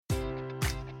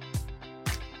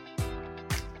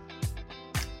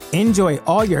Enjoy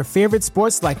all your favorite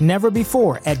sports like never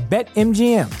before at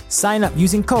BetMGM. Sign up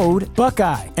using code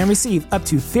Buckeye and receive up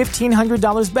to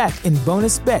 $1,500 back in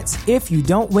bonus bets if you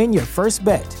don't win your first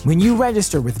bet. When you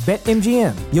register with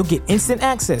BetMGM, you'll get instant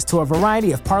access to a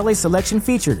variety of parlay selection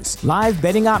features, live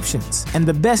betting options, and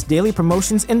the best daily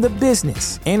promotions in the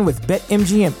business. And with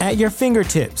BetMGM at your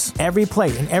fingertips, every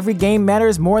play and every game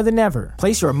matters more than ever.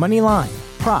 Place your money line,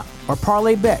 prop, or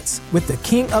parlay bets with the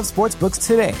king of sportsbooks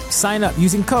today. Sign up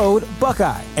using code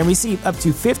Buckeye and receive up to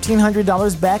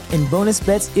 $1,500 back in bonus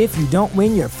bets if you don't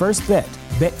win your first bet.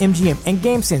 BetMGM and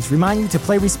GameSense remind you to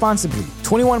play responsibly.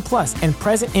 21 plus and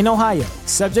present in Ohio,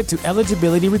 subject to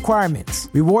eligibility requirements.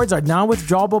 Rewards are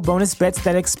non-withdrawable bonus bets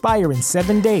that expire in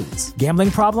 7 days. Gambling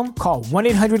problem? Call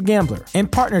 1-800-GAMBLER. In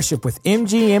partnership with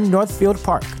MGM Northfield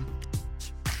Park.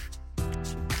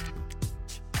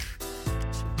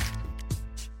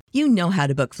 You know how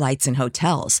to book flights and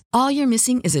hotels. All you're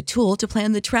missing is a tool to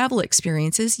plan the travel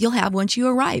experiences you'll have once you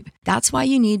arrive. That's why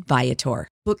you need Viator.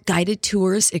 Book guided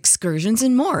tours, excursions,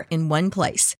 and more in one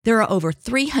place. There are over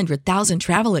 300,000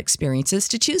 travel experiences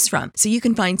to choose from, so you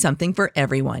can find something for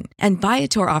everyone. And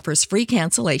Viator offers free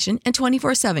cancellation and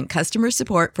 24/7 customer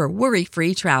support for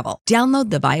worry-free travel.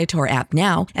 Download the Viator app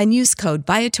now and use code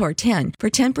Viator10 for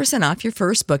 10% off your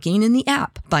first booking in the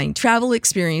app. Find travel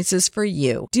experiences for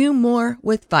you. Do more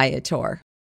with Viator.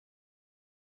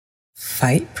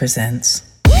 Fight presents.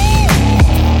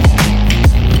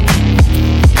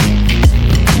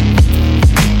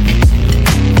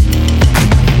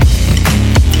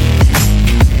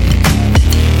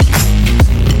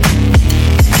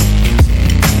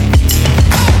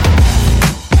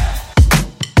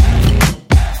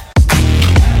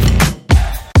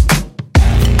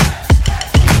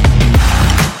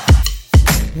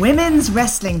 Women's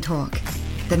Wrestling Talk,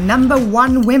 the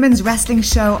 #1 women's wrestling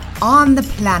show on the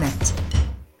planet.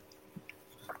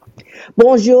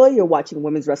 Bonjour, you're watching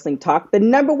Women's Wrestling Talk, the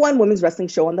 #1 women's wrestling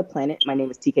show on the planet. My name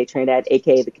is TK Trinidad,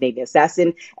 aka the Canadian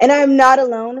Assassin, and I am not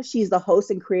alone. She's the host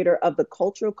and creator of The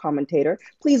Cultural Commentator.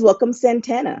 Please welcome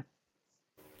Santana.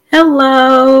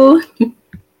 Hello.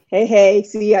 Hey.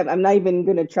 See, I'm not even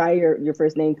going to try your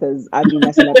first name because I'd be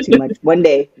messing up too much. One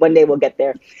day we'll get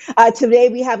there. Today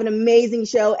we have an amazing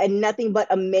show and nothing but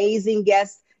amazing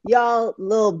guests. Y'all,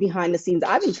 little behind the scenes.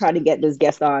 I've been trying to get this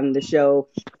guest on the show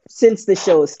since the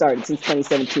show started, since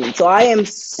 2017. So I am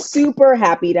super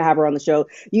happy to have her on the show.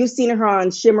 You've seen her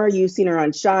on Shimmer. You've seen her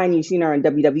on Shine. You've seen her on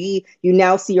WWE. You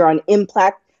now see her on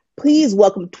Impact. Please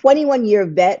welcome 21-year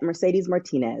vet Mercedes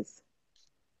Martinez.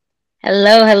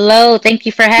 Hello. Thank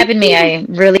you for having me. I'm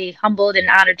really humbled and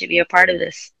honored to be a part of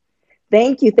this.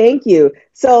 Thank you.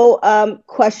 So,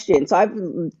 question. So I've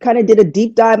kind of did a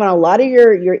deep dive on a lot of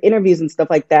your interviews and stuff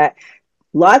like that.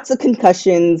 Lots of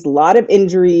concussions, a lot of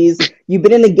injuries. You've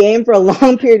been in the game for a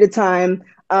long period of time.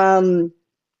 I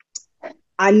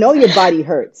know your body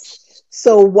hurts.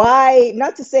 So why,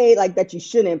 not to say like that you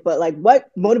shouldn't, but like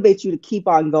what motivates you to keep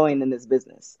on going in this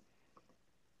business?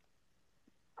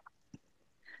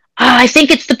 I think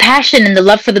it's the passion and the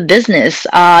love for the business.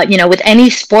 With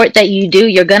any sport that you do,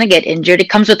 you're going to get injured. It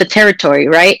comes with the territory,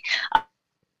 right?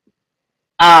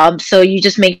 So you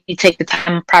just take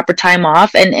the proper time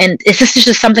off. And it's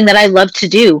just something that I love to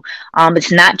do.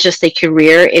 It's not just a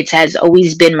career. It has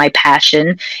always been my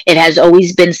passion. It has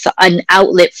always been an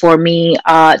outlet for me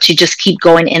to just keep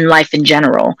going in life in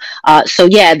general. So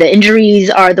yeah, the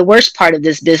injuries are the worst part of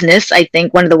this business. I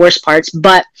think one of the worst parts,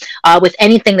 but with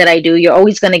anything that I do, you're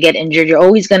always going to get injured. You're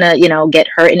always going to, get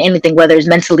hurt in anything, whether it's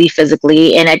mentally,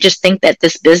 physically. And I just think that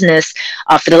this business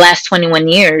for the last 21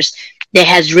 years, there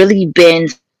has really been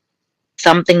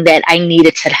something that I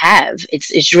needed to have.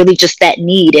 It's really just that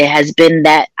need. It has been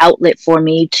that outlet for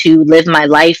me to live my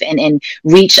life and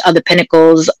reach other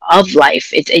pinnacles of life.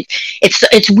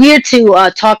 It's weird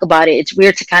to talk about it. It's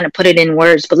weird to kind of put it in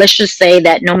words, but let's just say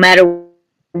that no matter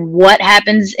what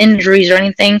happens, injuries or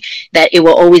anything, that it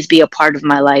will always be a part of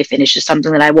my life. And it's just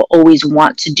something that I will always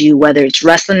want to do, whether it's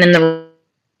wrestling in the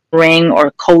ring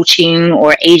or coaching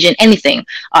or agent, anything.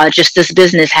 Just this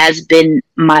business has been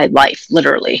my life,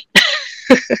 literally.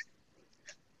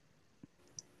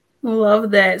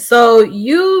 Love that. So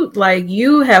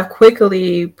you have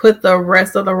quickly put the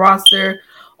rest of the roster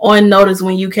on notice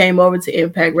when you came over to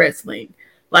Impact Wrestling.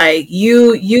 Like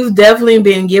you've definitely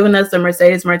been giving us the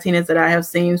Mercedes Martinez that I have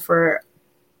seen for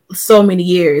so many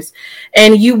years.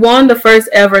 And you won the first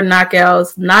ever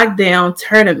knockdown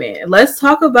tournament. Let's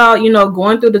talk about,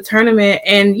 going through the tournament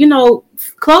and,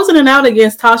 closing it out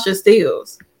against Tasha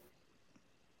Steelz.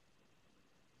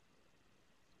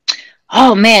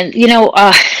 Oh man,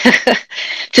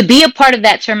 to be a part of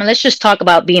that tournament, let's just talk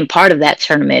about being part of that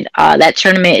tournament. That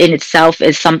tournament in itself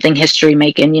is something history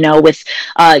making, with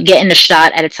getting a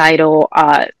shot at a title,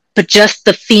 but just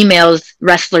the females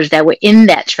wrestlers that were in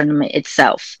that tournament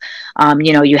itself.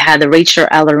 You had the Rachel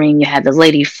Ellering, you had the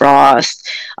Lady Frost,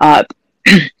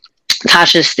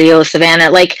 Tasha Steele, Savannah.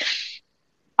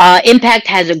 Impact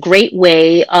has a great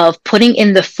way of putting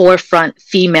in the forefront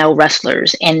female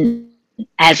wrestlers and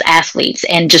as athletes,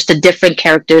 and just the different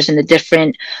characters and the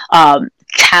different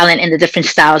talent and the different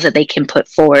styles that they can put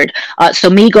forward. So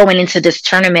me going into this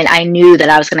tournament, I knew that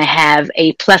I was going to have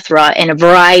a plethora and a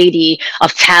variety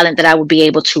of talent that I would be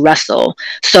able to wrestle.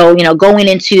 So, going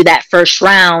into that first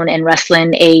round and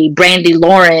wrestling a Brandy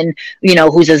Lauren,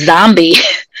 who's a zombie,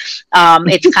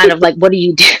 it's kind of like, what do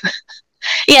you do?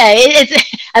 Yeah,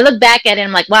 I look back at it and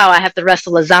I'm like, wow, I have to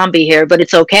wrestle a zombie here, but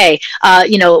it's okay.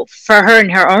 For her in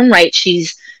her own right,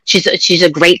 she's a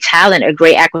great talent, a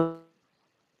great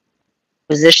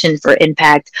acquisition for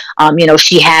Impact.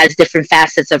 She has different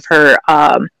facets of her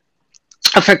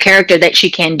character that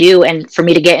she can do, and for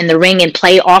me to get in the ring and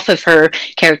play off of her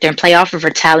character and play off of her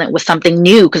talent was something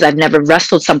new, because I've never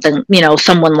wrestled someone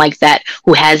like that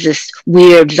who has this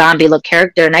weird zombie look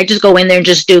character, and I just go in there and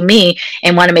just do me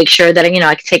and want to make sure that I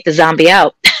can take the zombie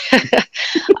out.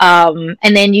 And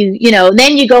then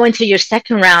you go into your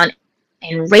second round.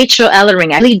 And Rachel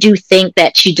Ellering, I really do think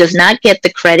that she does not get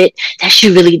the credit that she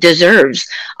really deserves.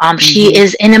 She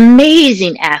is an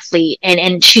amazing athlete, and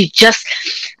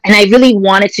I really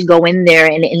wanted to go in there,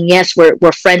 and yes,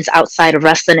 we're friends outside of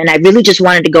wrestling, and I really just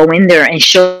wanted to go in there and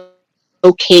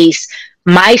showcase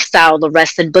my style of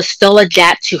wrestling, but still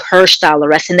adapt to her style of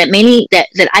wrestling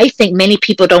that I think many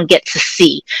people don't get to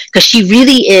see, because she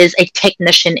really is a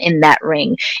technician in that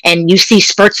ring, and you see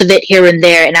spurts of it here and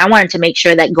there. And I wanted to make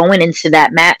sure that going into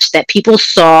that match that people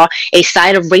saw a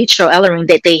side of Rachel Ellering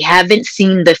that they haven't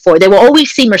seen before. They will always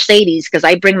see Mercedes, because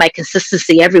I bring my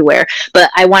consistency everywhere,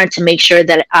 but I wanted to make sure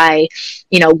that I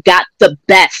got the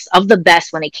best of the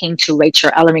best when it came to Rachel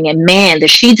Ellering. And man,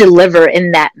 did she deliver in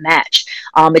that match.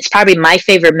 It's probably my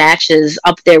favorite matches,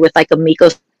 up there with like a Miko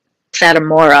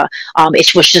Satomura.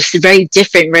 It was just very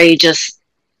different, very just,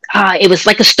 it was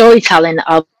like a storytelling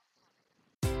of.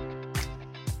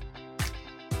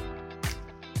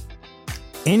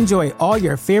 Enjoy all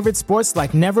your favorite sports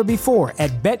like never before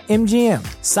at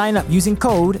BetMGM. Sign up using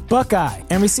code Buckeye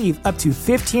and receive up to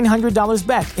 $1,500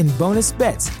 back in bonus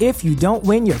bets if you don't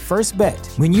win your first bet.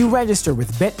 When you register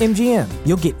with BetMGM,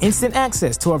 you'll get instant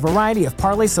access to a variety of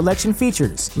parlay selection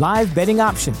features, live betting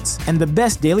options, and the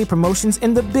best daily promotions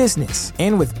in the business.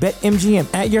 And with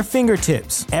BetMGM at your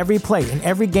fingertips, every play and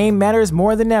every game matters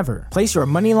more than ever. Place your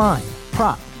money line,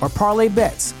 prop, or parlay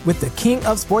bets with the king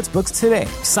of sportsbooks today.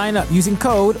 Sign up using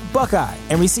code Buckeye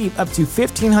and receive up to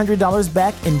 $1,500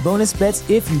 back in bonus bets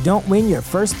if you don't win your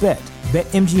first bet.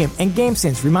 BetMGM and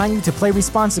GameSense remind you to play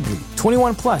responsibly.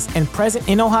 21 plus and present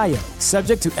in Ohio,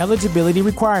 subject to eligibility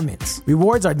requirements.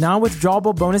 Rewards are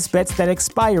non-withdrawable bonus bets that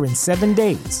expire in 7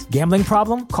 days. Gambling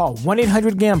problem? Call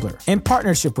 1-800-GAMBLER in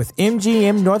partnership with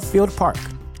MGM Northfield Park.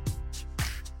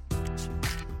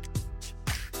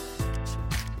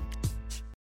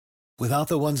 Without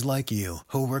the ones like you,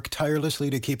 who work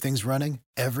tirelessly to keep things running,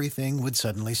 everything would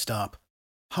suddenly stop.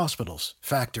 Hospitals,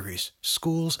 factories,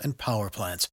 schools, and power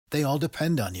plants, they all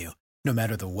depend on you. No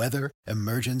matter the weather,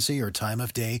 emergency, or time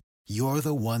of day, you're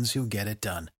the ones who get it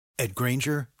done. At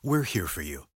Grainger, we're here for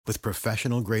you with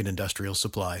professional-grade industrial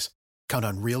supplies. Count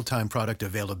on real-time product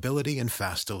availability and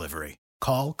fast delivery.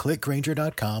 Call,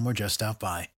 clickgrainger.com, or just stop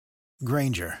by.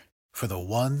 Grainger, for the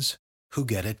ones who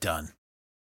get it done.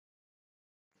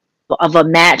 Of a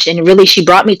match, and really she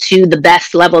brought me to the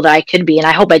best level that I could be, and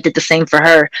I hope I did the same for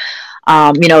her.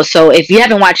 So if you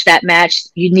haven't watched that match,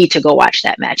 you need to go watch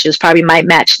that match. It was probably my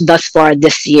match thus far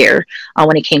this year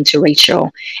when it came to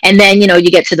Rachel. And then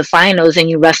you get to the finals and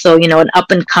you wrestle an up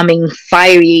and coming,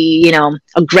 fiery,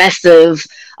 aggressive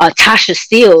Tasha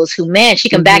Steeles, who, man, she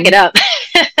can back it up.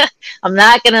 I'm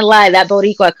not gonna lie, that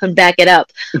Boricua can back it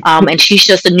up. And she's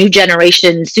just a new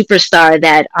generation superstar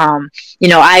that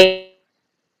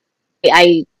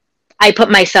I put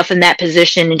myself in that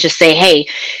position and just say, hey,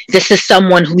 this is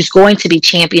someone who's going to be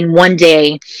champion one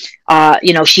day.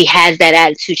 She has that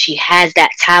attitude. She has that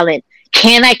talent.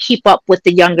 Can I keep up with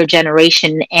the younger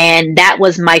generation? And that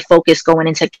was my focus going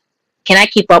into, can I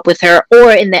keep up with her?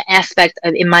 Or in the aspect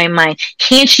of, in my mind,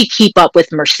 can she keep up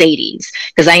with Mercedes?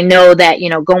 Because I know that,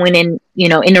 going in,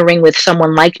 in a ring with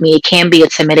someone like me, it can be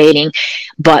intimidating.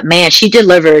 But man, she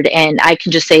delivered. And I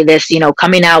can just say this,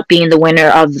 coming out, being the winner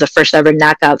of the first ever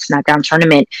Knockdown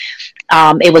tournament,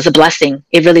 it was a blessing.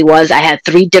 It really was. I had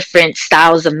 3 different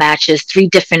styles of matches, 3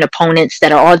 different opponents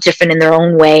that are all different in their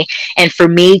own way. And for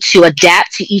me to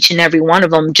adapt to each and every one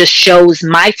of them just shows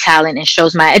my talent and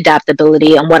shows my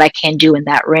adaptability and what I can do in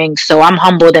that ring. So I'm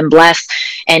humbled and blessed,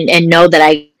 and know that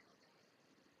I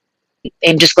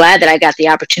am just glad that I got the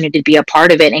opportunity to be a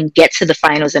part of it and get to the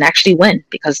finals and actually win,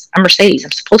 because I'm Mercedes.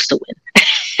 I'm supposed to win.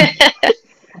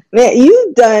 Man,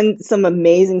 you've done some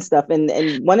amazing stuff,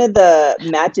 and one of the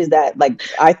matches that like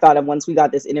I thought of once we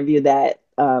got this interview that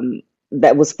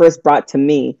that was first brought to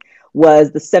me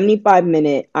was the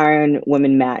 75-minute Iron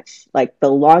Women match, like the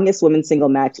longest women's single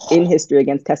match in history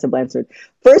against Tessa Blanchard.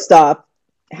 First off,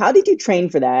 how did you train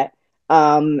for that?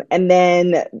 And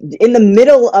then in the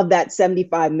middle of that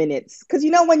 75 minutes, because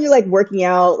you know when you're like working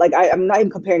out, like I'm not even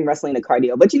comparing wrestling to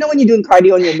cardio, but you know when you're doing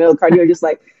cardio in your middle of cardio, you're just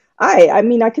like, I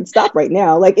mean, I could stop right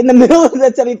now. Like in the middle of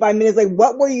that 75 minutes, like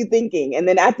what were you thinking? And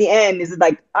then at the end, is it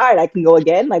like, all right, I can go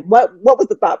again? Like what was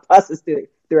the thought process through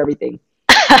everything?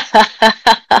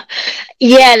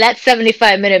 Yeah, that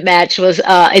 75-minute match was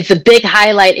it's a big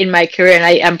highlight in my career,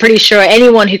 and I'm pretty sure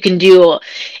anyone who can do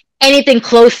anything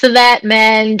close to that,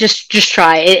 man, just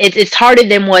try it. It's harder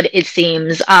than what it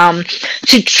seems.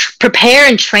 To prepare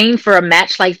and train for a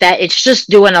match like that, it's just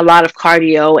doing a lot of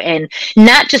cardio, and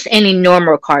not just any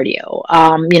normal cardio.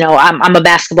 You know, I'm a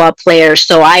basketball player,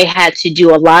 so I had to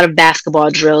do a lot of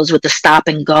basketball drills with the stop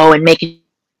and go and making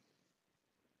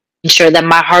sure that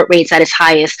my heart rate's at its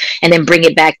highest and then bring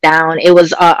it back down. It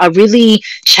was a really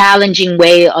challenging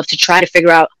way to try to figure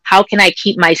out how can I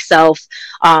keep myself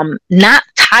not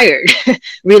tired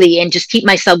really, and just keep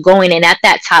myself going. And at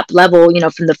that top level, you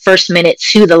know, from the first minute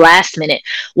to the last minute,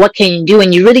 what can you do?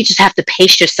 And you really just have to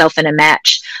pace yourself in a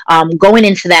match. Going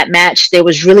into that match, there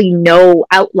was really no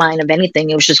outline of anything.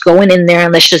 It was just going in there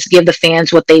and let's just give the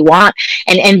fans what they want,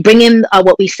 and bring in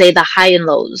what we say the high and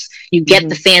lows. You get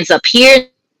the fans up here,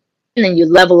 and then you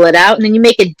level it out, and then you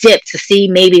make a dip to see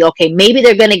maybe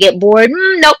they're going to get bored.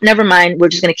 Nope, never mind. We're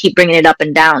just going to keep bringing it up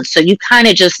and down. So you kind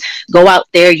of just go out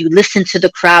there, you listen to the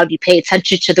crowd, you pay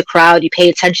attention to the crowd, you pay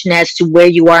attention as to where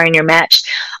you are in your match.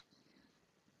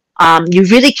 You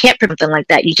really can't prepare something like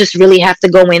that. You just really have to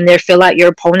go in there, fill out your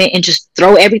opponent, and just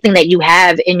throw everything that you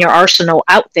have in your arsenal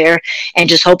out there, and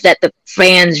just hope that the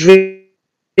fans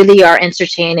really are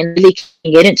entertained and really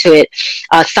can get into it.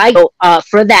 Side note,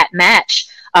 for that match,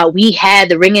 we had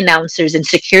the ring announcers and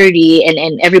security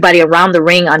and everybody around the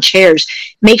ring on chairs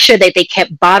make sure that they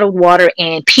kept bottled water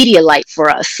and Pedialyte for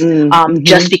us,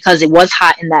 just because it was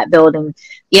hot in that building.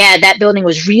 Yeah, that building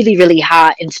was really, really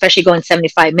hot, and especially going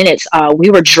 75 minutes. We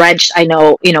were drenched, I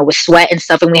know, with sweat and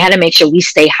stuff, and we had to make sure we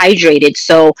stay hydrated.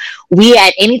 So we,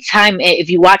 at any time, if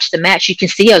you watch the match, you can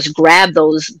see us grab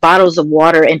those bottles of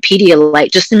water and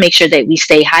Pedialyte just to make sure that we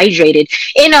stay hydrated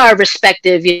in our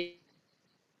respective,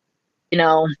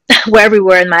 wherever we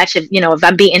were in the match. If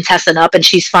I'm beating Tessa up and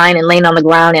she's fine and laying on the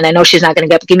ground and I know she's not going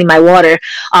to give me my water,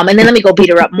 and then let me go beat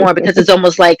her up more, because it's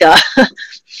almost like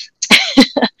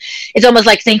it's almost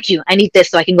like, thank you, I need this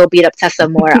so I can go beat up Tessa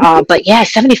more. But yeah,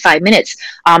 75 minutes.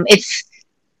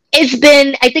 It's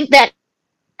been, I think that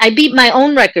I beat my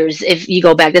own records. If you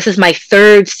go back, this is my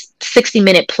third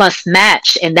 60-minute plus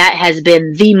match, and that has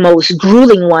been the most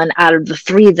grueling one out of the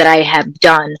 3 that I have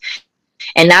done.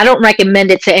 And I don't recommend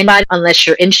it to anybody unless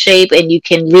you're in shape and you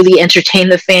can really entertain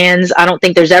the fans. I don't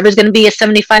think there's ever going to be a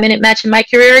 75-minute match in my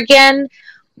career again.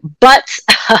 But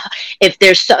if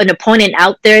there's an opponent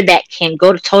out there that can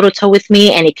go toe-to-toe with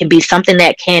me, and it can be something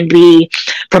that can be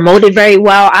promoted very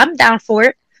well, I'm down for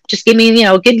it. Just give me,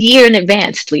 a good year in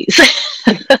advance, please.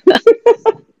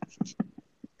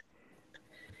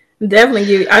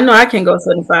 Definitely. I know I can go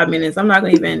 75 minutes. I'm not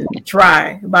going to even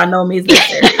try. By no means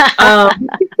necessary.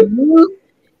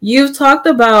 You've talked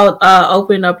about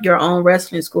opening up your own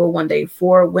wrestling school one day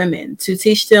for women to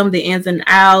teach them the ins and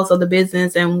outs of the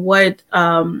business, and what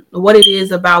it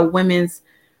is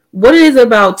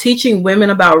about teaching women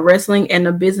about wrestling and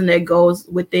the business that goes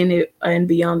within it and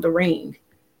beyond the ring.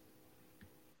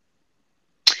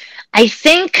 I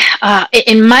think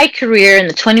in my career, in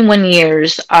the 21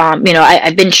 years,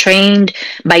 I've been trained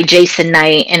by Jason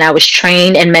Knight, and I was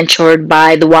trained and mentored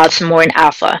by the Watson Moore and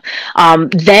Alpha.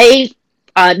 They,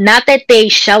 not that they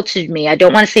sheltered me. I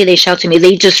don't want to say they sheltered me.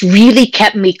 They just really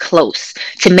kept me close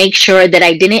to make sure that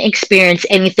I didn't experience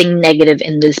anything negative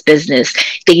in this business.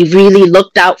 They really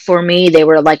looked out for me. They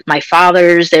were like my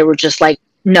fathers. They were just like,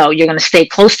 no, you're going to stay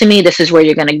close to me. This is where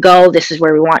you're going to go. This is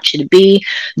where we want you to be.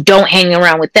 Don't hang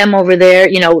around with them over there.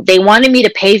 They wanted me to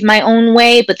pave my own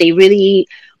way, but they really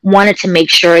wanted to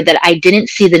make sure that I didn't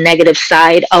see the negative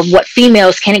side of what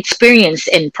females can experience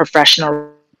in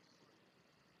professional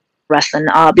wrestling,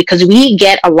 because we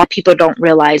get a lot of people don't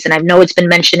realize, and I know it's been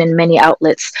mentioned in many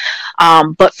outlets,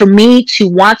 but for me to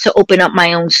want to open up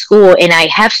my own school, and I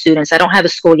have students, I don't have a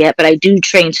school yet, but I do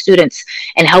train students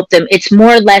and help them. It's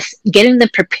more or less getting them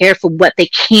prepared for what they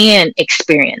can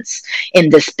experience in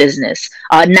this business,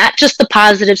 not just the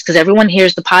positives, because everyone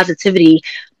hears the positivity,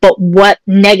 but what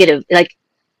negative, like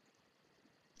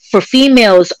for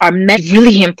females, are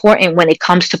really important when it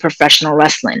comes to professional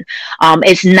wrestling.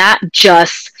 It's not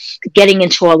just getting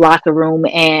into a locker room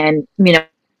and,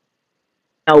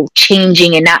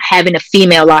 changing and not having a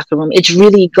female locker room. It's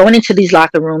really going into these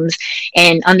locker rooms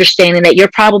and understanding that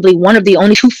you're probably one of the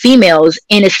only two females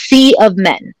in a sea of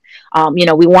men.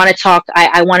 We want to talk.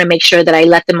 I want to make sure that I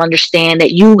let them understand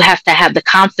that you have to have the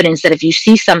confidence that if you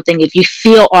see something, if you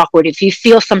feel awkward, if you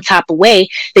feel some type of way,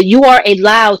 that you are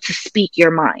allowed to speak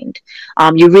your mind.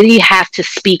 You really have to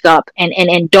speak up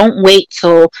and don't wait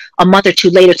till a month or two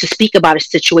later to speak about a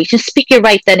situation. Speak it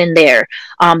right then and there.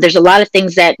 There's a lot of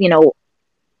things that,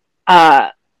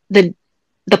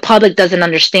 the public doesn't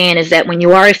understand, is that when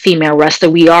you are a female wrestler,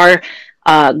 we are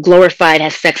glorified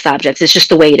as sex objects. It's just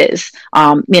the way it is,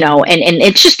 and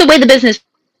it's just the way the business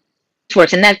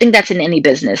works. And I think that's in any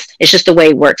business. It's just the way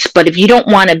it works. But if you don't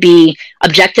want to be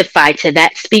objectified to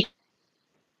that, speak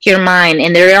your mind.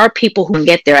 And there are people who can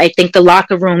get there. I think the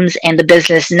locker rooms and the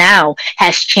business now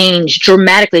has changed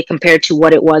dramatically compared to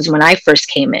what it was when I first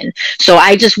came in. So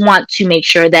I just want to make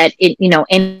sure that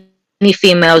any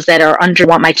females that are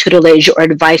want my tutelage or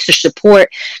advice or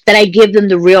support, that I give them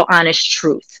the real honest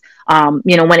truth.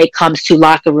 When it comes to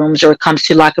locker rooms, or it comes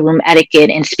to locker room etiquette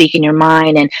and speaking your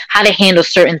mind and how to handle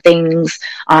certain things.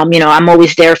 I'm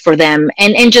always there for them.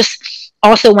 And just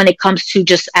also when it comes to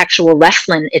just actual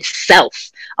wrestling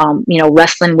itself,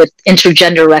 wrestling with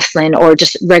intergender wrestling or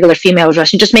just regular female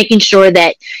wrestling, just making sure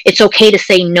that it's okay to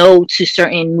say no to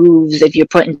certain moves if you're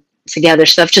putting together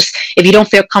stuff. Just if you don't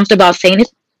feel comfortable about saying it,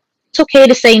 it's okay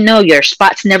to say no. Your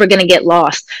spot's never going to get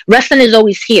lost. Wrestling is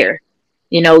always here.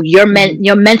 Your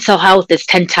mental health is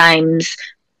 10 times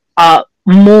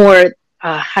more.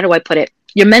 How do I put it?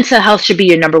 Your mental health should be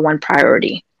your number one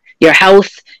priority. Your health,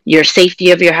 your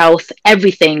safety of your health,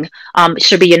 everything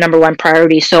should be your number one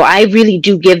priority. So I really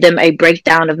do give them a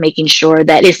breakdown of making sure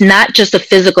that it's not just a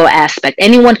physical aspect.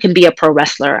 Anyone can be a pro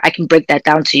wrestler. I can break that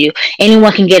down to you.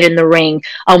 Anyone can get in the ring.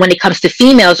 When it comes to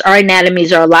females, our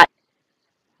anatomies are a lot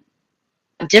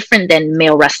different than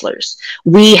male wrestlers.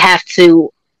 We have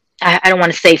to, I don't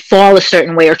want to say fall a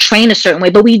certain way or train a certain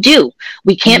way, but we do.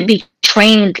 We can't be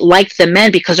trained like the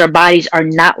men because our bodies are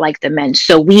not like the men.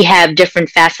 So we have different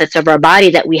facets of our body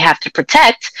that we have to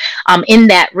protect in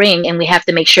that ring, and we have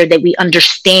to make sure that we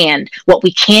understand what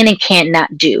we can and can't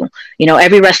not do.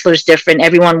 Every wrestler is different.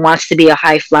 Everyone wants to be a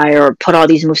high flyer or put all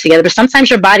these moves together, but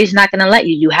sometimes your body's not going to let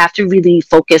you. You have to really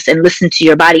focus and listen to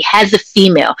your body as a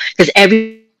female, because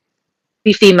every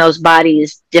female's body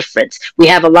is different. We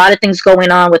have a lot of things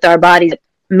going on with our bodies that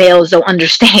males don't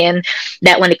understand,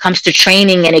 that when it comes to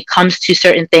training and it comes to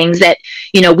certain things that,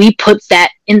 we put that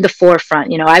in the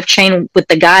forefront. I've trained with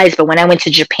the guys, but when I went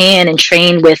to Japan and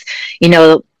trained with,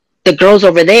 the girls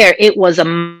over there, it was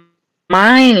a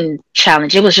mind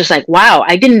challenge. It was just like, wow,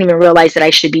 I didn't even realize that I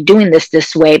should be doing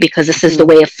this way, because this is the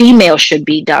way a female should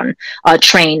be done,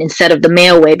 trained, instead of the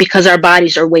male way, because our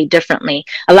bodies are way differently.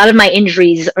 A lot of my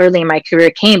injuries early in my career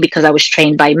came because I was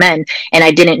trained by men, and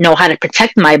I didn't know how to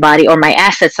protect my body or my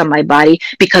assets on my body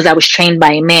because I was trained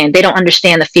by a man. They don't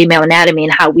understand the female anatomy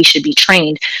and how we should be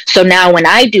trained. So now when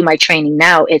I do my training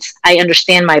now, I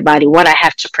understand my body, what I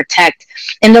have to protect.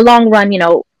 In the long run,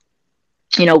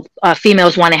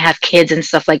 females want to have kids and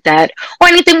stuff like that, or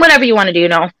anything, whatever you want to do,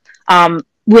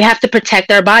 we have to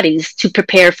protect our bodies to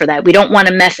prepare for that. We don't want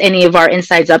to mess any of our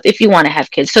insides up if you want to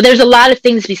have kids. So there's a lot of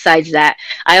things besides that.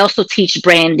 I also teach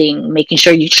branding, making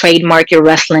sure you trademark your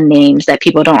wrestling names that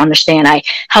people don't understand. I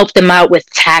help them out with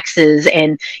taxes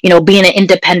and, being an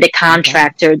independent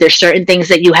contractor. There's certain things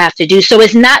that you have to do. So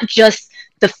it's not just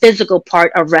the physical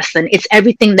part of wrestling. It's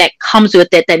everything that comes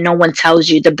with it that no one tells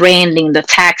you. The branding, the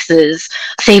taxes,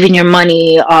 saving your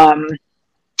money,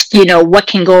 what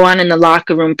can go on in the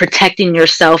locker room, protecting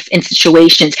yourself in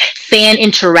situations. Fan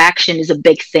interaction is a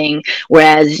big thing.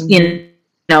 Whereas, you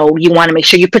want to make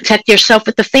sure you protect yourself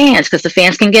with the fans, because the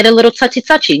fans can get a little touchy,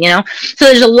 So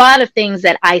there's a lot of things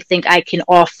that I think I can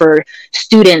offer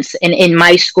students in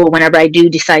my school whenever I do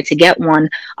decide to get one.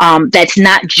 That's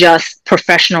not just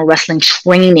professional wrestling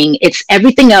training. It's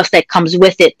everything else that comes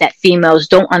with it that females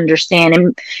don't understand,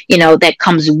 and, that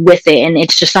comes with it. And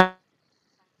it's just something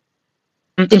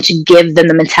to give them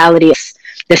the mentality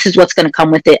This is what's going to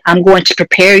come with it. I'm going to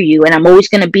prepare you, and I'm always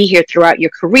going to be here throughout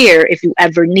your career if you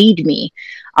ever need me.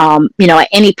 At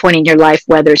any point in your life,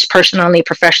 whether it's personally,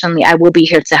 professionally, I will be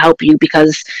here to help you,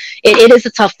 because it is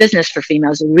a tough business for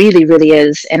females. It really, really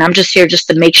is. And I'm just here just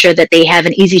to make sure that they have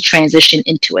an easy transition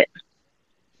into it.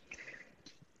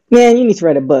 Man, you need to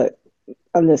write a book.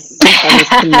 I'm just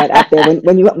putting that out there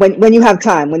when you have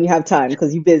time,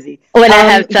 because you're busy. When I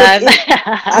have time.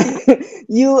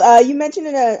 You mentioned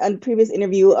in a previous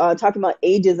interview talking about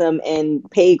ageism and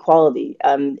pay equality.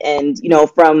 And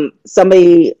from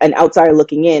somebody, an outsider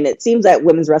looking in, it seems that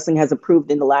women's wrestling has improved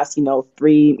in the last 5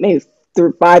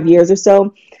 years or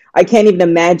so. I can't even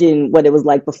imagine what it was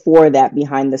like before that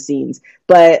behind the scenes.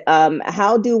 But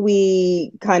how do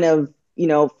we kind of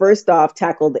first off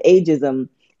tackle the ageism?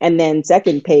 And then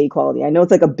second, pay equality. I know it's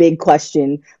like a big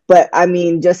question, but I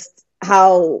mean, just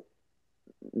how,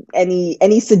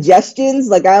 any suggestions?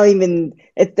 Like, I don't even,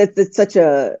 it's such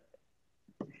a,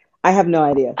 I have no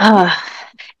idea.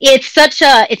 It's such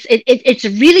a, it's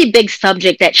a really big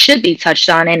subject that should be touched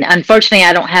on. And unfortunately,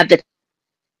 I don't have the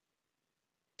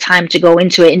time to go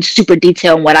into it in super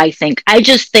detail on what I think. I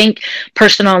just think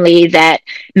personally that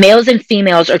males and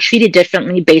females are treated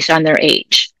differently based on their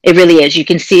age. It really is. You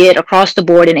can see it across the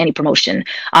board in any promotion.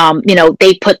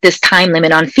 They put this time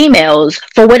limit on females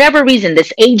for whatever reason,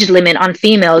 this age limit on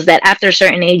females, that after a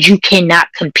certain age, you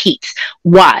cannot compete.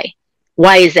 Why?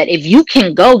 Why is that? If you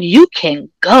can go, you can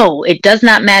go. It does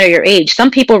not matter your age. Some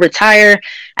people retire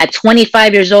at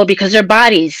 25 years old because their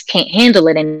bodies can't handle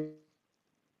it anymore.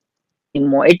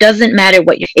 It doesn't matter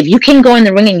if you can go in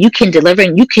the ring and you can deliver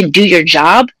and you can do your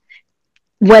job,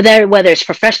 whether it's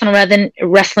professional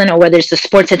wrestling or whether it's the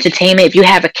sports entertainment, if you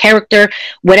have a character,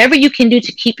 whatever you can do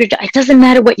to keep your job, it doesn't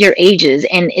matter what your age is.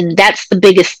 And that's the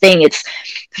biggest thing. It's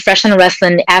professional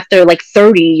wrestling. After like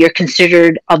 30, you're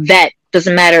considered a vet.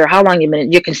 Doesn't matter how long you've been,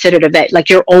 you're considered a vet. Like,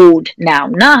 you're old now.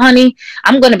 Nah, honey,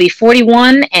 I'm going to be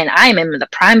 41 and I'm in the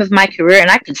prime of my career and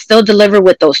I can still deliver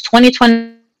with those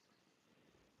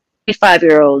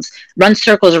 25-year-olds, run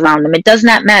circles around them. It does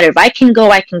not matter. If I can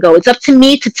go, I can go. It's up to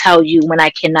me to tell you when I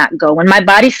cannot go. When my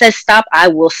body says stop, I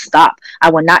will stop.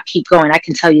 I will not keep going. I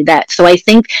can tell you that. So I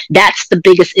think that's the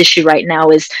biggest issue right now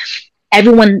is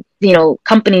everyone,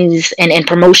 companies and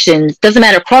promotions, doesn't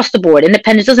matter, across the board,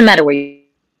 independents, doesn't matter where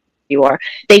you are.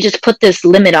 They just put this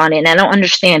limit on it, and I don't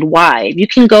understand why. If you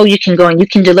can go, you can go, and you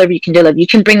can deliver, you can deliver. You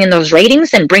can bring in those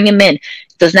ratings and bring them in. It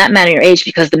does not matter your age,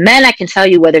 because the men, I can tell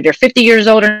you, whether they're 50 years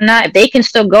old or not, if they can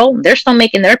still go, they're still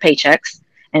making their paychecks,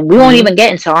 and we won't even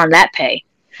get into on that pay.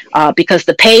 Because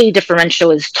the pay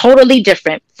differential is totally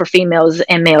different for females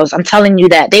and males. I'm telling you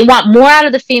that. They want more out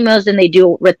of the females than they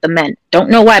do with the men. Don't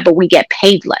know why, but we get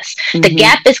paid less. The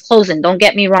gap is closing. Don't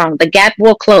get me wrong. The gap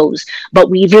will close, but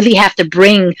we really have to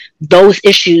bring those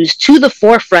issues to the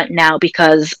forefront now,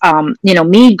 because,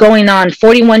 me going on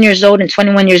 41 years old and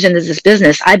 21 years into this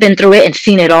business, I've been through it and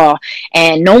seen it all.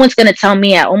 And no one's going to tell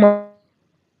me at almost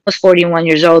 41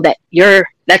 years old that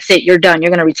that's it, you're done, you're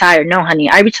going to retire. No, honey,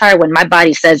 I retire when my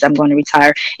body says I'm going to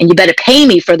retire, and you better pay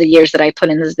me for the years that I put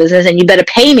in this business, and you better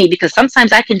pay me because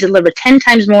sometimes I can deliver 10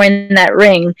 times more in that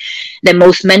ring than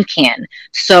most men can.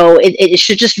 So it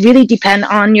should just really depend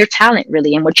on your talent,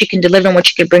 really, and what you can deliver and what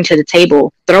you can bring to the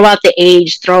table. Throw out the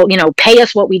age, pay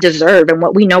us what we deserve and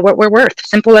what we know what we're worth.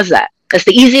 Simple as that. That's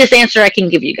the easiest answer I can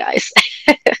give you guys.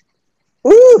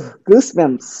 Ooh,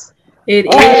 goosebumps. It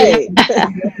is.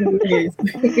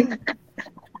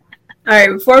 All right,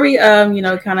 before we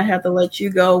kind of have to let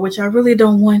you go, which I really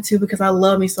don't want to, because I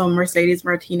love me some Mercedes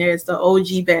Martinez, the OG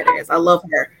badass. I love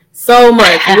her so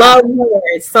much. Love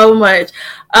her so much.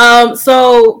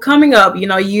 So coming up,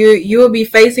 you will be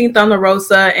facing Thunder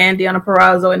Rosa and Deonna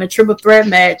Purrazzo in a triple threat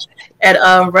match at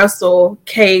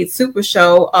WrestleCade Super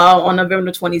Show on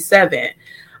November 27th.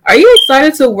 Are you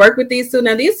excited to work with these two?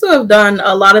 Now, these two have done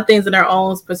a lot of things in their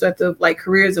own perspective, like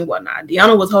careers and whatnot.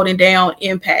 Deonna was holding down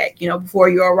Impact, before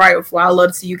you arrived. Before, I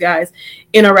love to see you guys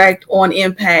interact on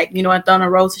Impact. And Thunder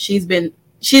Rosa, she's been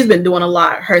doing a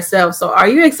lot herself. So, are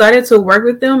you excited to work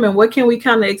with them? And what can we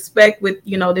kind of expect with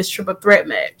this triple threat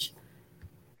match?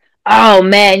 Oh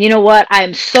man, you know what?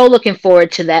 I'm so looking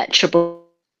forward to that triple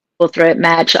threat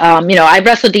match. I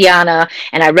wrestled Deonna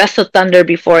and I wrestled Thunder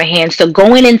beforehand. So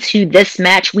going into this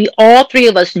match, we all three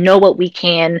of us know what we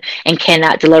can and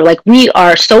cannot deliver. Like, we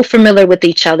are so familiar with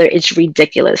each other. It's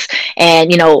ridiculous.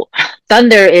 And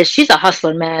Thunder she's a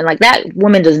hustler, man. Like, that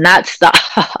woman does not stop.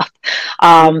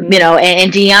 And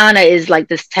Deonna is like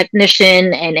this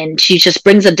technician, and she just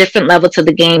brings a different level to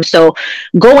the game. So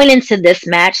going into this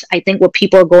match, I think what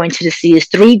people are going to see is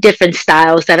three different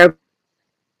styles that are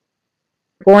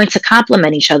going to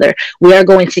complement each other. We are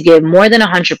going to give more than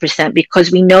 100%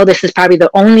 because we know this is probably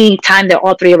the only time that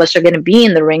all three of us are going to be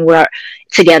in the ring. We are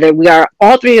together.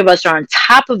 All three of us are on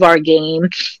top of our game.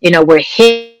 We're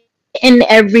hitting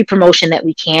every promotion that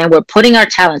we can. We're putting our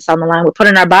talents on the line. We're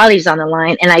putting our bodies on the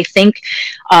line. And I think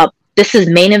this is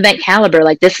main event caliber.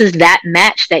 Like, this is that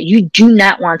match that you do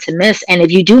not want to miss. And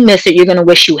if you do miss it, you're going to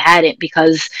wish you hadn't,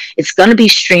 because it's going to be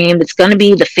streamed. It's going to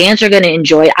be, the fans are going to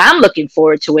enjoy it. I'm looking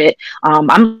forward to it.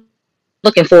 I'm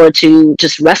looking forward to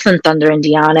just wrestling Thunder and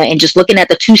Deonna and just looking at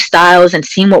the two styles and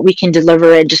seeing what we can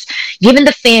deliver and just giving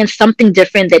the fans something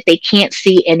different that they can't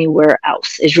see anywhere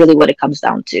else is really what it comes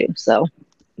down to. So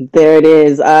there it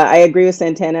is. I agree with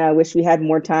Santana. I wish we had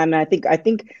more time. And I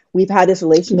think we've had this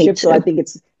relationship, so I think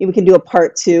we can do a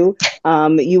part 2.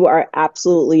 You are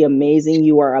absolutely amazing.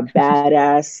 You are a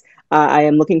badass. I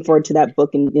am looking forward to that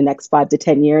book in the next 5 to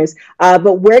 10 years.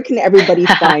 But where can everybody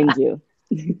find you?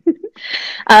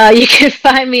 You can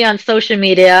find me on social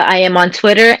media. I am on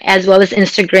Twitter as well as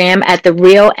Instagram at The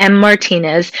Real M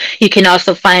Martinez. You can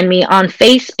also find me on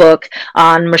Facebook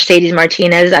on Mercedes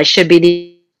Martinez. I should be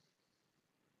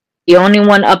the only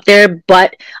one up there,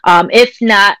 but if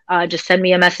not, just send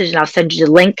me a message and I'll send you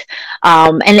the link.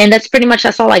 And then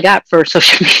that's all I got for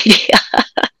social media.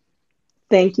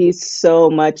 Thank you so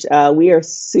much. We are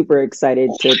super excited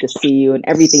to see you and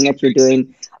everything that you're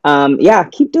doing.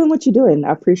 Keep doing what you're doing.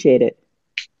 I appreciate it.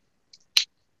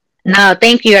 No,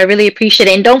 thank you. I really appreciate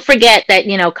it. And don't forget that,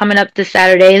 coming up this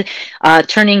Saturday,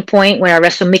 Turning Point, where I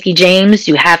wrestle Mickie James,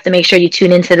 you have to make sure you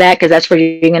tune into that, because that's where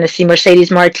you're going to see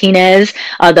Mercedes Martinez,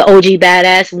 the OG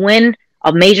badass, win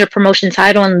a major promotion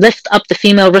title and lift up the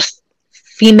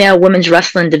female women's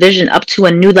wrestling division up to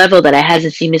a new level that I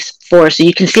hasn't seen before. So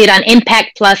you can see it on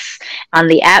Impact Plus on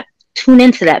the app. Tune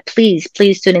into that. Please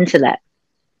tune into that.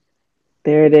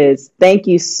 There it is. Thank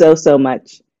you so, so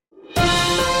much.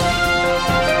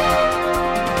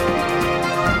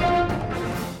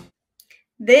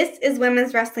 This is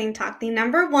Women's Wrestling Talk, the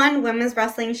 #1 women's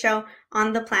wrestling show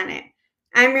on the planet.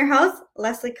 I'm your host,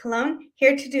 Leslie Colon,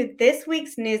 here to do this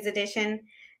week's news edition.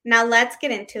 Now let's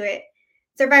get into it.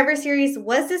 Survivor Series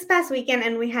was this past weekend,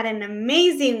 and we had an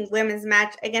amazing women's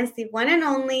match against the one and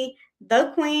only,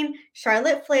 the Queen,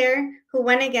 Charlotte Flair, who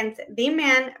went against the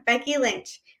man, Becky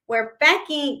Lynch, where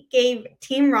Becky gave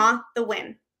Team Raw the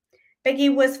win. Becky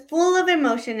was full of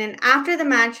emotion, and after the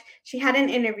match, she had an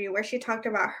interview where she talked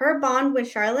about her bond with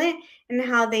Charlotte and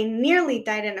how they nearly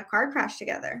died in a car crash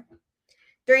together.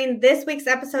 During this week's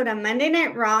episode of Monday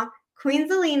Night Raw, Queen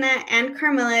Zelina and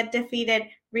Carmella defeated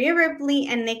Rhea Ripley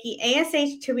and Nikki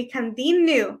ASH to become the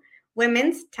new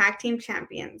Women's Tag Team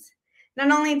Champions.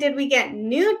 Not only did we get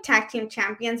new Tag Team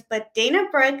Champions, but Dana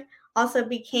Brooke also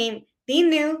became the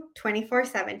new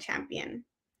 24/7 champion.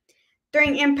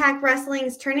 During Impact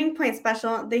Wrestling's Turning Point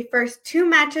special, the first 2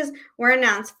 matches were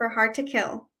announced for Hard to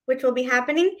Kill, which will be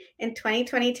happening in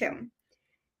 2022.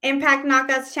 Impact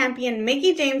Knockouts champion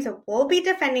Mickie James will be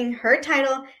defending her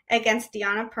title against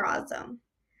Deonna Purrazzo.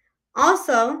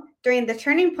 Also, during the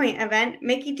Turning Point event,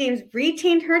 Mickie James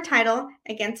retained her title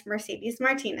against Mercedes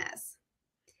Martinez.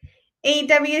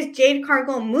 AEW's Jade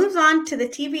Cargill moves on to the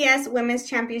TBS Women's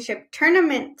Championship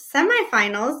Tournament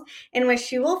semifinals, in which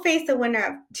she will face the winner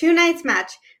of tonight's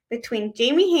match between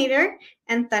Jamie Hayter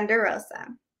and Thunder Rosa.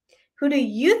 Who do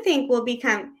you think will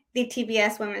become the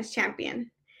TBS Women's Champion?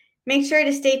 Make sure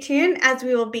to stay tuned, as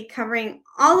we will be covering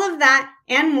all of that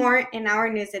and more in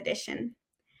our news edition.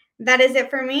 That is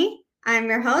it for me. I'm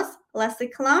your host, Leslie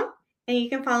Colon, and you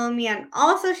can follow me on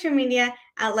all social media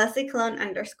at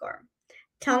LeslieColon_.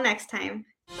 Till next time.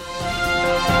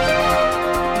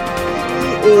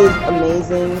 She is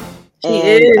amazing. She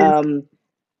is.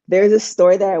 There's a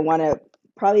story that I want to,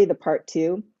 probably the part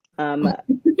 2.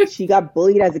 She got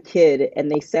bullied as a kid and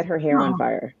they set her hair on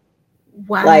fire.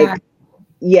 Wow.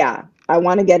 I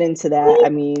want to get into that. I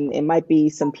mean, it might be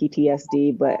some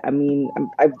PTSD, but I mean,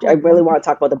 I really want to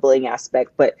talk about the bullying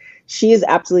aspect, but she is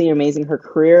absolutely amazing. Her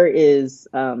career is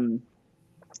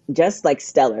just like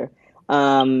stellar.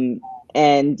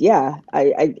 And yeah,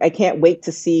 I can't wait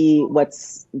to see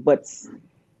what's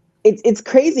it's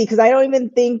crazy, because I don't even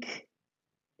think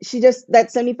she just,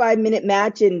 that 75-minute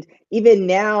match, and even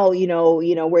now,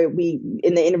 where we,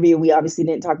 in the interview, we obviously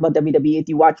didn't talk about WWE. If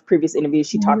you watch previous interviews,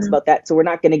 she talks about that, so we're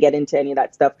not going to get into any of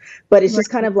that stuff. But it's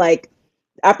just kind of like,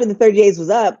 after the 30 days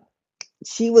was up,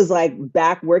 she was like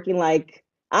back working, like,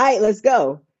 all right, let's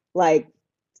go. Like,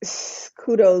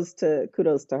 kudos to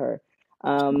her.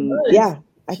 Yeah.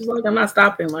 She's like, I'm not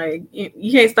stopping. Like,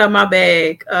 you can't stop my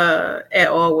bag at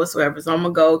all whatsoever. So I'm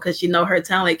gonna go, because her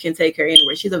talent can take her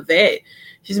anywhere. She's a vet.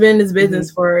 She's been in this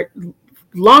business for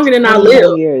longer than I 27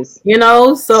 live. years. You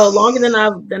know, so longer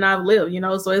than I've lived. You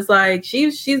know, so it's like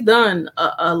she's done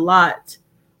a lot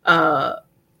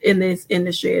in this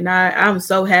industry, and I'm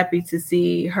so happy to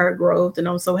see her growth, and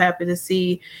I'm so happy to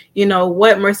see, you know,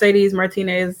 what Mercedes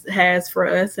Martinez has for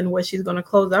us and what she's going to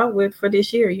close out with for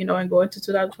this year, you know, and go into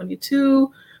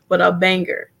 2022 with a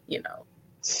banger, you know.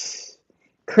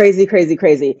 Crazy.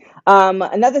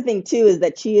 Another thing too is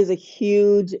that she is a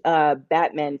huge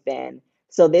Batman fan.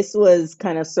 So this was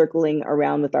kind of circling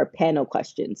around with our panel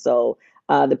question. So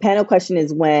the panel question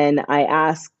is when I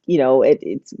ask, you know,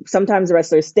 it's sometimes the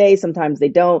wrestlers stay, sometimes they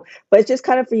don't, but it's just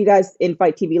kind of for you guys in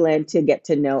Fight TV land to get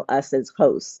to know us as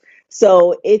hosts.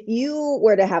 So if you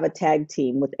were to have a tag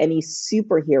team with any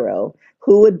superhero,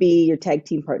 who would be your tag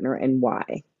team partner and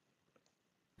why?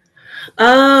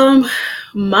 Mine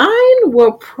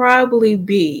will probably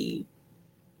be,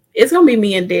 it's gonna be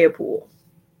me and Deadpool.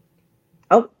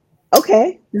 Oh,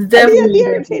 okay. It's definitely be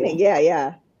entertaining.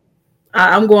 Yeah.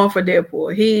 I'm going for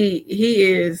Deadpool. He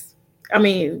is, I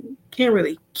mean, can't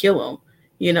really kill him,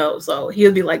 you know, so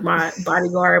he'll be like my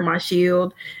bodyguard, my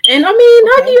shield. And I mean,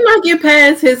 how do you not get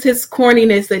past his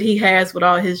corniness that he has with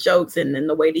all his jokes and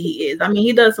the way that he is? I mean,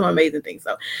 he does some amazing things.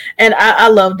 So, and I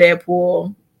love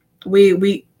Deadpool.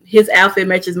 His outfit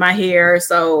matches my hair,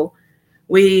 so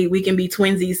we can be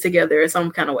twinsies together in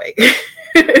some kind of way.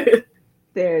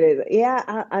 There it is.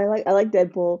 Yeah, I like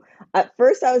Deadpool. At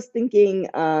first, I was thinking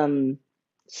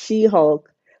She-Hulk,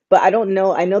 but I don't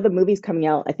know. I know the movie's coming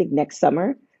out, I think, next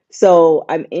summer. So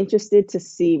I'm interested to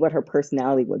see what her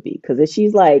personality would be. Because if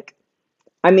she's like,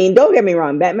 I mean, don't get me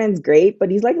wrong, Batman's great, but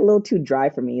he's like a little too dry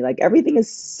for me. Like everything is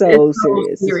so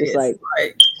serious. It's just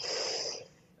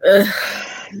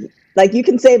like you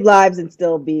can save lives and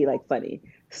still be like funny.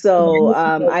 So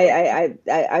I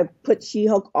put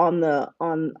She-Hulk on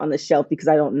the shelf because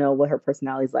I don't know what her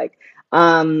personality is like.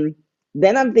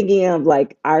 Then I'm thinking of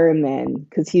like Iron Man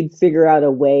because he'd figure out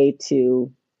a way to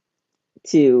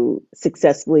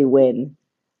successfully win,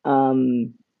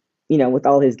 you know, with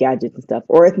all his gadgets and stuff,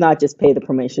 or if not, just pay the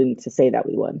promotion to say that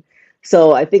we won.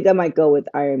 So I think I might go with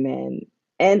Iron Man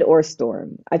and or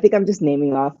Storm. I think I'm just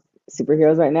naming off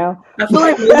superheroes right now. I feel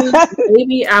like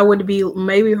maybe I would be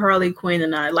Harley Quinn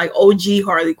and I like OG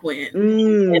Harley Quinn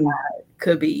and I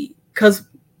could be, because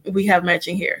we have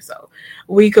matching hair, so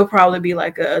we could probably be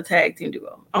like a tag team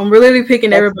duo. I'm really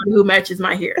picking everybody who matches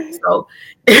my hair. So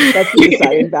that's the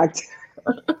exciting factor.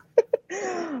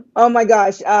 Oh my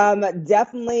gosh,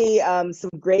 definitely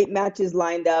some great matches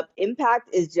lined up.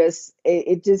 Impact is just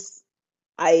they've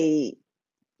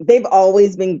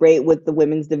always been great with the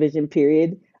women's division,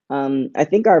 period. I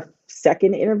think our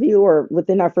second interview, or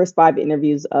within our first 5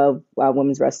 interviews of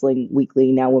Women's Wrestling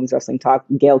Weekly, now Women's Wrestling Talk,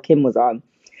 Gail Kim was on,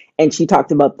 and she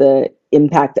talked about the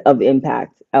impact of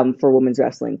Impact for women's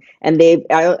wrestling. And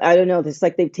I don't know, it's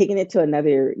like they've taken it to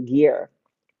another gear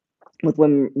with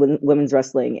women's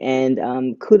wrestling,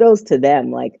 and kudos to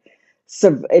them. Like,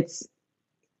 so it's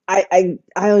I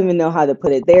don't even know how to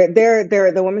put it. They're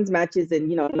the women's matches, and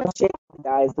you know, the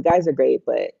guys are great,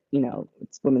 but you know,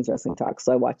 it's Women's Wrestling Talk,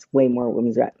 so I watch way more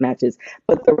women's matches.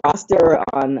 But the roster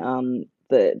on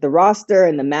the roster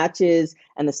and the matches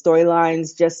and the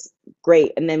storylines, just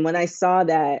great. And then when I saw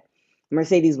that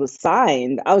Mercedes was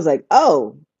signed, I was like,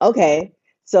 oh, okay.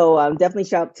 So definitely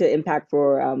shout out to Impact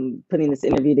for putting this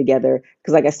interview together,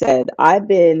 because like I said, I have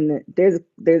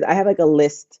like a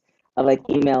list of like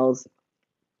emails.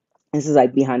 This is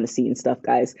like behind the scenes stuff,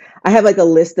 guys. I have like a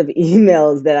list of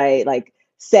emails that I like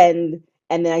send,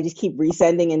 and then I just keep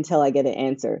resending until I get an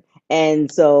answer.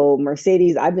 And so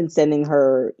Mercedes, I've been sending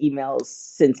her emails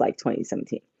since like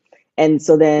 2017. And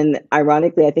so then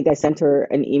ironically, I think I sent her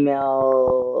an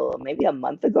email maybe a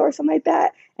month ago or something like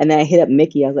that. And then I hit up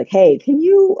Mickey. I was like, hey, can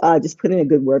you just put in a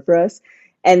good word for us?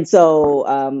 And so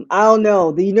I don't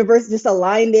know, the universe just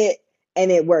aligned it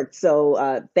and it worked.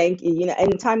 So thank you, you know,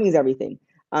 and timing is everything.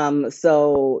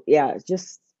 So yeah,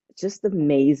 just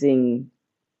amazing,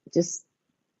 just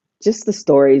the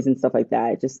stories and stuff like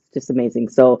that, just amazing.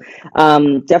 So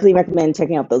definitely recommend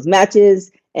checking out those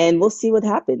matches, and we'll see what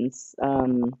happens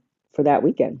for that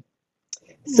weekend.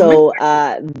 So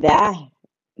I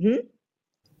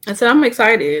said I'm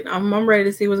excited. I'm ready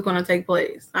to see what's going to take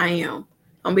place. I am.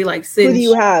 I'll be like sitting. Who do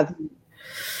you have?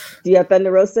 Do you have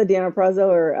Thunder Rosa, Deonna Purrazzo,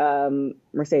 or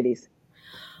Mercedes?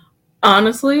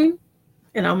 Honestly,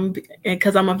 and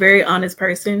because I'm a very honest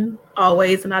person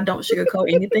always, and I don't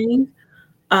sugarcoat anything.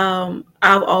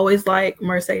 I've always liked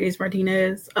Mercedes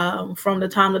Martinez from the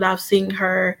time that I've seen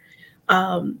her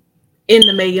in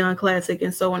the Mae Young Classic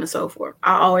and so on and so forth.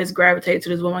 I always gravitated to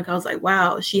this woman because I was like,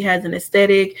 wow, she has an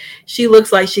aesthetic. She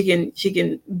looks like she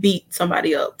can beat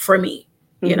somebody up for me.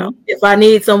 You know, if I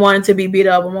need someone to be beat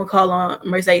up, I'm gonna call on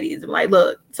Mercedes. I'm like,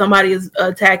 look, somebody is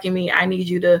attacking me. I need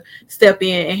you to step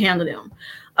in and handle them.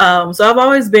 So I've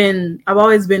always been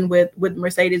with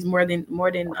Mercedes more than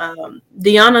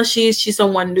Deanna. She's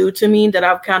someone new to me that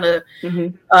I've kind of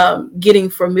getting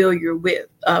familiar with.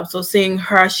 So seeing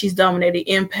her, she's dominated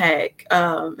Impact,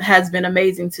 has been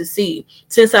amazing to see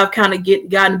since I've kind of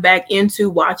gotten back into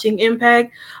watching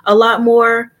Impact a lot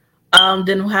more.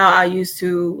 Than how I used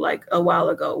to like a while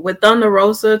ago. With Thunder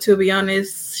Rosa, to be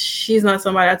honest, she's not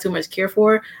somebody I too much care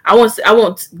for. I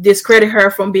won't discredit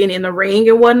her from being in the ring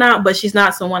and whatnot, but she's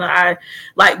not someone I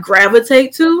like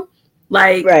gravitate to.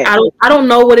 Like I don't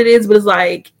know what it is, but it's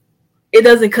like it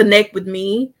doesn't connect with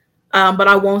me. But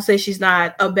I won't say she's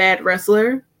not a bad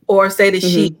wrestler or say that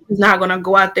she's not gonna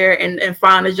go out there and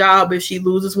find a job if she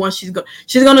loses one.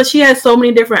 She has so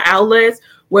many different outlets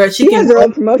where she has her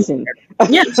own promotion.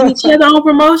 Yeah, she has her own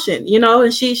promotion, you know,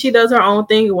 and she does her own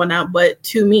thing and whatnot. But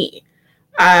to me,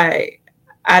 I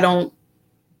don't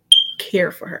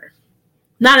care for her.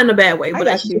 Not in a bad way,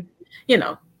 but you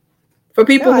know, for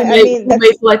people who may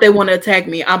feel like they want to attack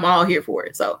me, I'm all here for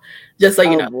it. So just so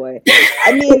you know. Boy.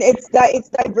 I mean, it's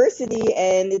diversity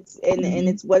and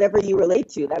it's whatever you relate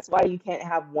to. That's why you can't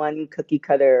have one cookie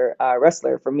cutter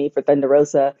wrestler. For me, for Thunder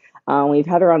Rosa, we've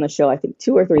had her on the show I think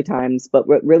 2 or 3 times. But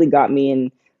what really got me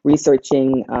in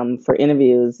researching for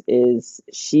interviews is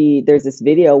there's this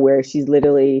video where she's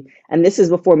literally, and this is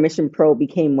before Mission Pro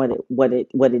became what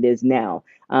it is now.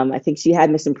 I think she had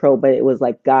Mission Pro, but it was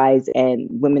like guys and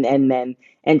women and men,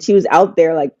 and she was out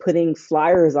there like putting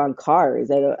flyers on cars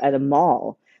at a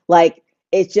mall. Like,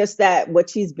 it's just that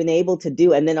what she's been able to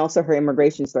do, and then also her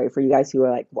immigration story for you guys who are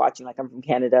like watching. Like, I'm from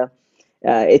Canada.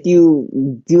 If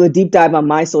you do a deep dive on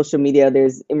my social media,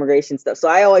 there's immigration stuff. So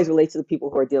I always relate to the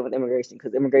people who are dealing with immigration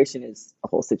because immigration is a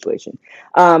whole situation.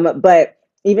 But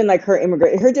even like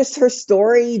her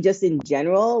story, just in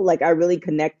general, like I really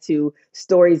connect to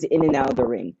stories in and out of the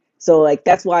ring. So like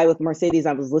that's why with Mercedes,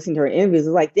 I was listening to her interviews.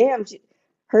 It's like, damn,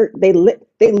 they lit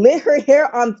your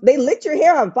hair on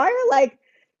fire. Like,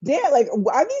 damn, like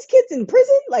are these kids in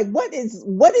prison? Like what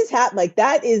is happening? Like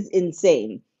that is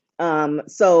insane.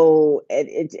 So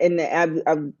I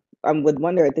would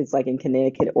wonder if it's like in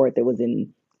Connecticut or if it was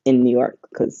in New York,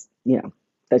 because you know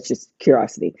that's just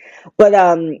curiosity. But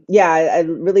yeah, I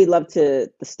really love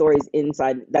the stories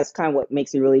inside. That's kind of what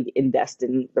makes me really invest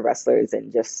in the wrestlers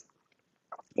and just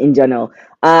in general.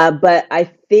 But I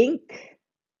think,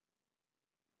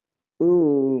 I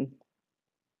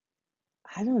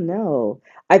don't know.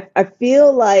 I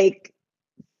feel like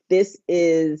this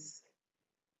is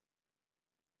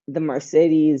the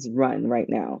Mercedes run right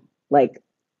now. Like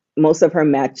most of her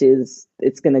matches,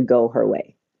 it's going to go her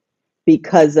way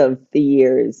because of the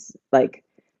years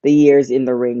in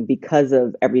the ring, because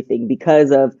of everything,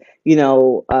 because of, we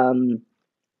can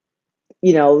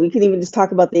even just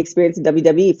talk about the experience in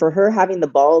WWE, for her having the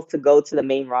balls to go to the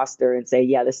main roster and say,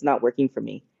 yeah, this is not working for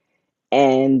me.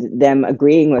 And them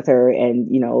agreeing with her and,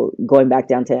 going back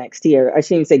down to NXT, or I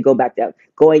shouldn't even say go back down,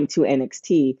 going to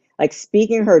NXT, like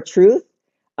speaking her truth,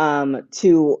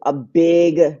 to a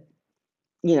big,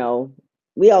 we all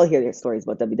hear their stories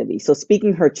about WWE. So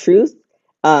speaking her truth,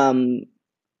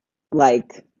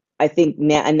 like I think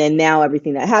now, and then now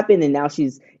everything that happened, and now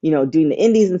she's, doing the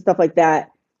indies and stuff like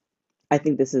that. I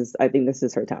think this is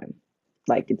her time.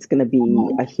 Like it's going to be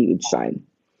a huge shine.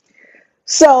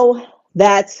 So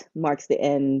that marks the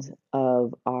end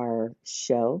of our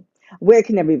show. Where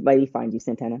can everybody find you,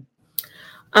 Santana?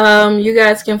 You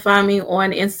guys can find me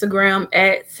on Instagram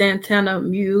at Santana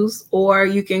Muse, or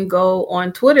you can go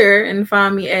on Twitter and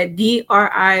find me at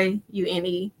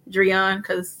DRIUNE Drian,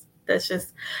 because that's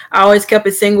just, I always kept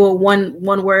it single, one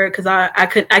word, because I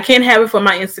can't have it for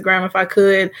my Instagram. If I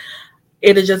could,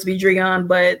 it'd just be Drian,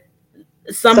 but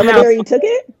somehow you took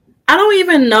it. I don't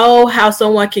even know how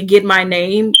someone can get my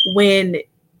name when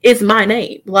it's my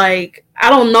name. Like I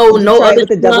don't know no other. With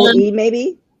the double E,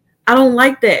 maybe. I don't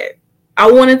like that. I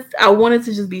wanted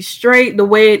to just be straight the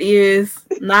way it is,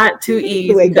 not 2 E's.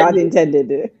 The way God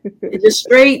intended it. Just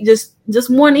straight, just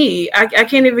 1 E. I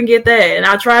can't even get that. And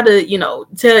I try to,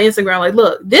 tell Instagram, like,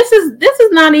 look, this is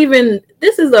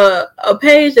a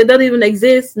page that doesn't even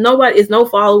exist. It's no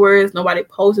followers, nobody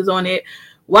posts on it.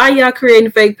 Why y'all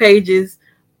creating fake pages?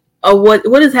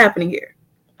 What is happening here?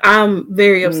 I'm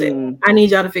very upset. I need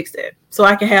y'all to fix that so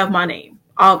I can have my name.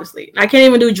 Obviously, I can't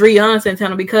even do Drian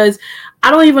Santana because I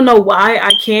don't even know why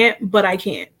I can't, but I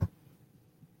can't.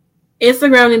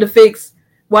 Instagram need to fix.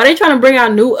 Why they trying to bring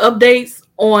out new updates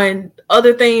on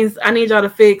other things? I need y'all to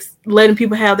fix letting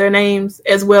people have their names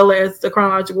as well as the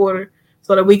chronological order,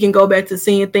 so that we can go back to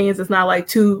seeing things. It's not like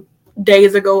two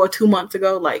days ago or 2 months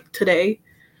ago, like today.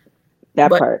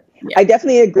 Part. Yeah. I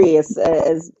definitely agree.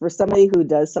 As for somebody who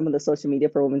does some of the social media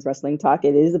for Women's Wrestling Talk,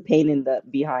 it is a pain in the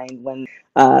behind when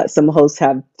some hosts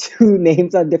have two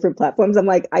names on different platforms. I'm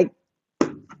like,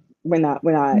 we're not.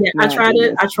 Yeah, I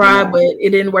tried, but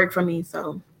it didn't work for me.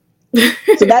 So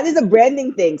that is a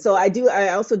branding thing. So I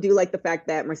also do like the fact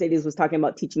that Mercedes was talking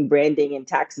about teaching branding and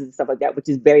taxes and stuff like that, which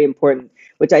is very important,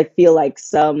 which I feel like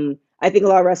I think a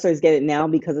lot of wrestlers get it now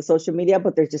because of social media,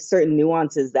 but there's just certain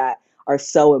nuances that are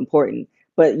so important.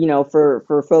 But,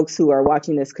 for folks who are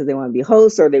watching this because they want to be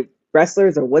hosts or they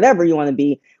wrestlers or whatever you want to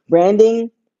be,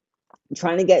 branding,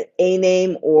 trying to get a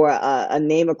name or a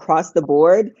name across the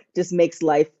board just makes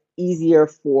life easier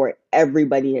for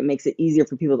everybody. It makes it easier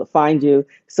for people to find you.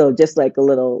 So just like a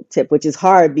little tip, which is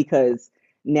hard because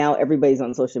now everybody's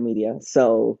on social media.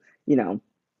 So,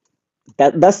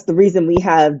 that's the reason we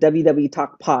have WWE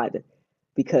Talk Pod,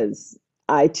 because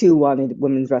I too wanted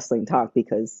Women's Wrestling Talk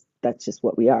because that's just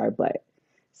what we are, but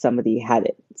somebody had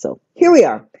it. So here we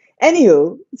are.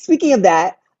 Anywho, speaking of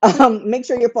that, make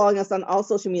sure you're following us on all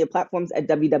social media platforms at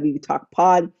WWE Talk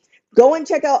Pod. Go and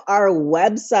check out our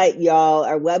website, y'all.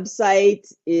 Our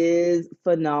website is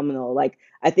phenomenal. Like,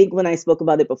 I think when I spoke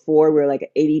about it before, we were like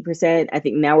at 80%. I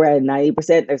think now we're at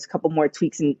 90%. There's a couple more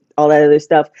tweaks and all that other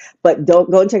stuff. But go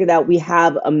and check it out. We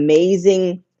have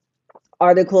amazing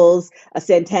articles.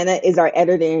 Santana is our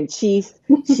editor-in-chief.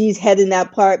 She's heading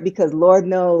that part because Lord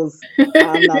knows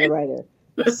I'm not a writer.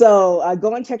 So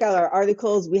go and check out our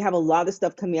articles. We have a lot of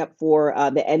stuff coming up for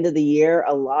the end of the year,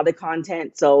 a lot of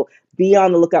content. So be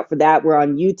on the lookout for that. We're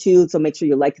on YouTube, so make sure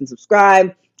you like and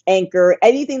subscribe. Anchor,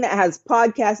 anything that has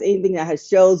podcasts, anything that has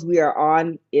shows, we are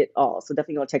on it all. So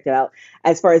definitely go check that out.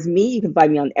 As far as me, you can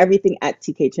find me on everything at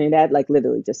TK Trinidad. Like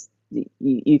literally just,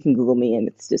 you can Google me and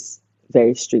it's just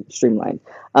very streamlined.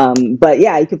 But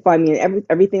yeah, you can find me in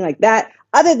everything like that.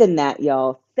 Other than that,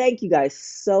 y'all, thank you guys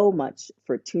so much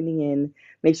for tuning in.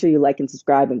 Make sure you like and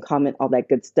subscribe and comment, all that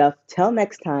good stuff. Till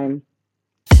next time.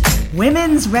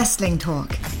 Women's Wrestling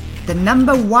Talk, the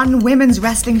 #1 women's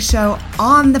wrestling show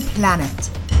on the planet.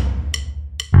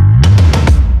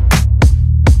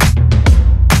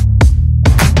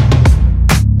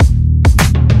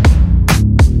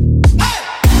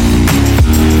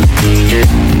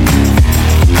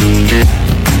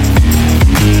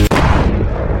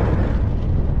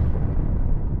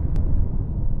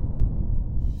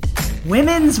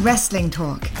 Women's Wrestling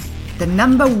Talk, the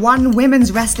 #1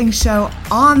 women's wrestling show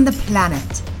on the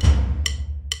planet.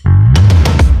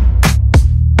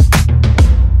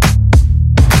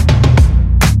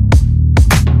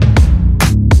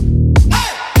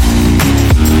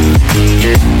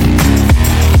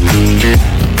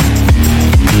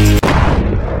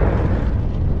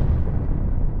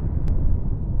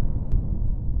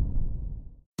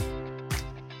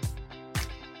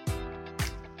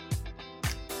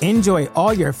 Enjoy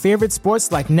all your favorite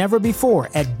sports like never before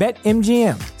at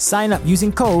BetMGM. Sign up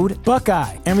using code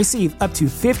Buckeye and receive up to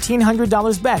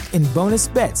 $1,500 back in bonus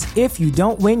bets if you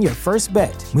don't win your first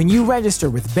bet. When you register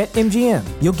with BetMGM,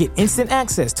 you'll get instant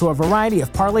access to a variety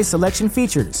of parlay selection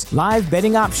features, live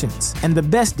betting options, and the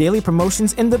best daily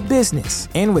promotions in the business.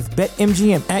 And with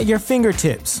BetMGM at your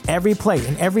fingertips, every play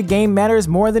and every game matters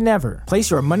more than ever. Place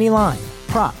your money line,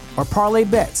 prop, or parlay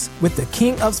bets with the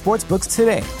king of sportsbooks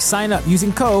today. Sign up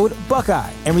using code Buckeye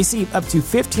and receive up to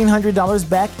 $1,500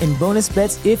 back in bonus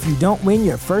bets if you don't win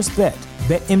your first bet.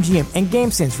 BetMGM and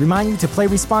GameSense remind you to play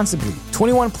responsibly.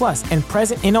 21 plus and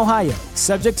present in Ohio,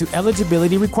 subject to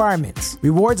eligibility requirements.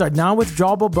 Rewards are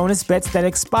non-withdrawable bonus bets that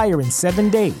expire in 7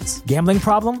 days. Gambling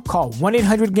problem? Call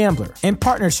 1-800-GAMBLER. In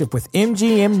partnership with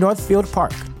MGM Northfield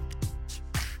Park.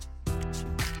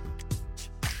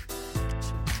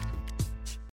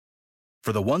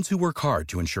 For the ones who work hard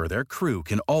to ensure their crew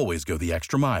can always go the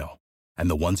extra mile, and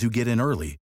the ones who get in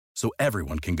early so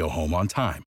everyone can go home on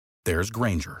time, there's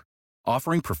Grainger,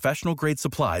 offering professional-grade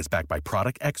supplies backed by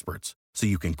product experts so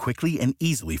you can quickly and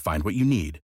easily find what you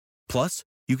need. Plus,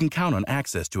 you can count on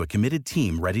access to a committed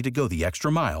team ready to go the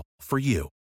extra mile for you.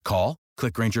 Call,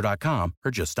 click Grainger.com,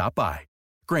 or just stop by.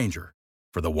 Grainger,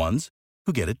 for the ones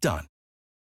who get it done.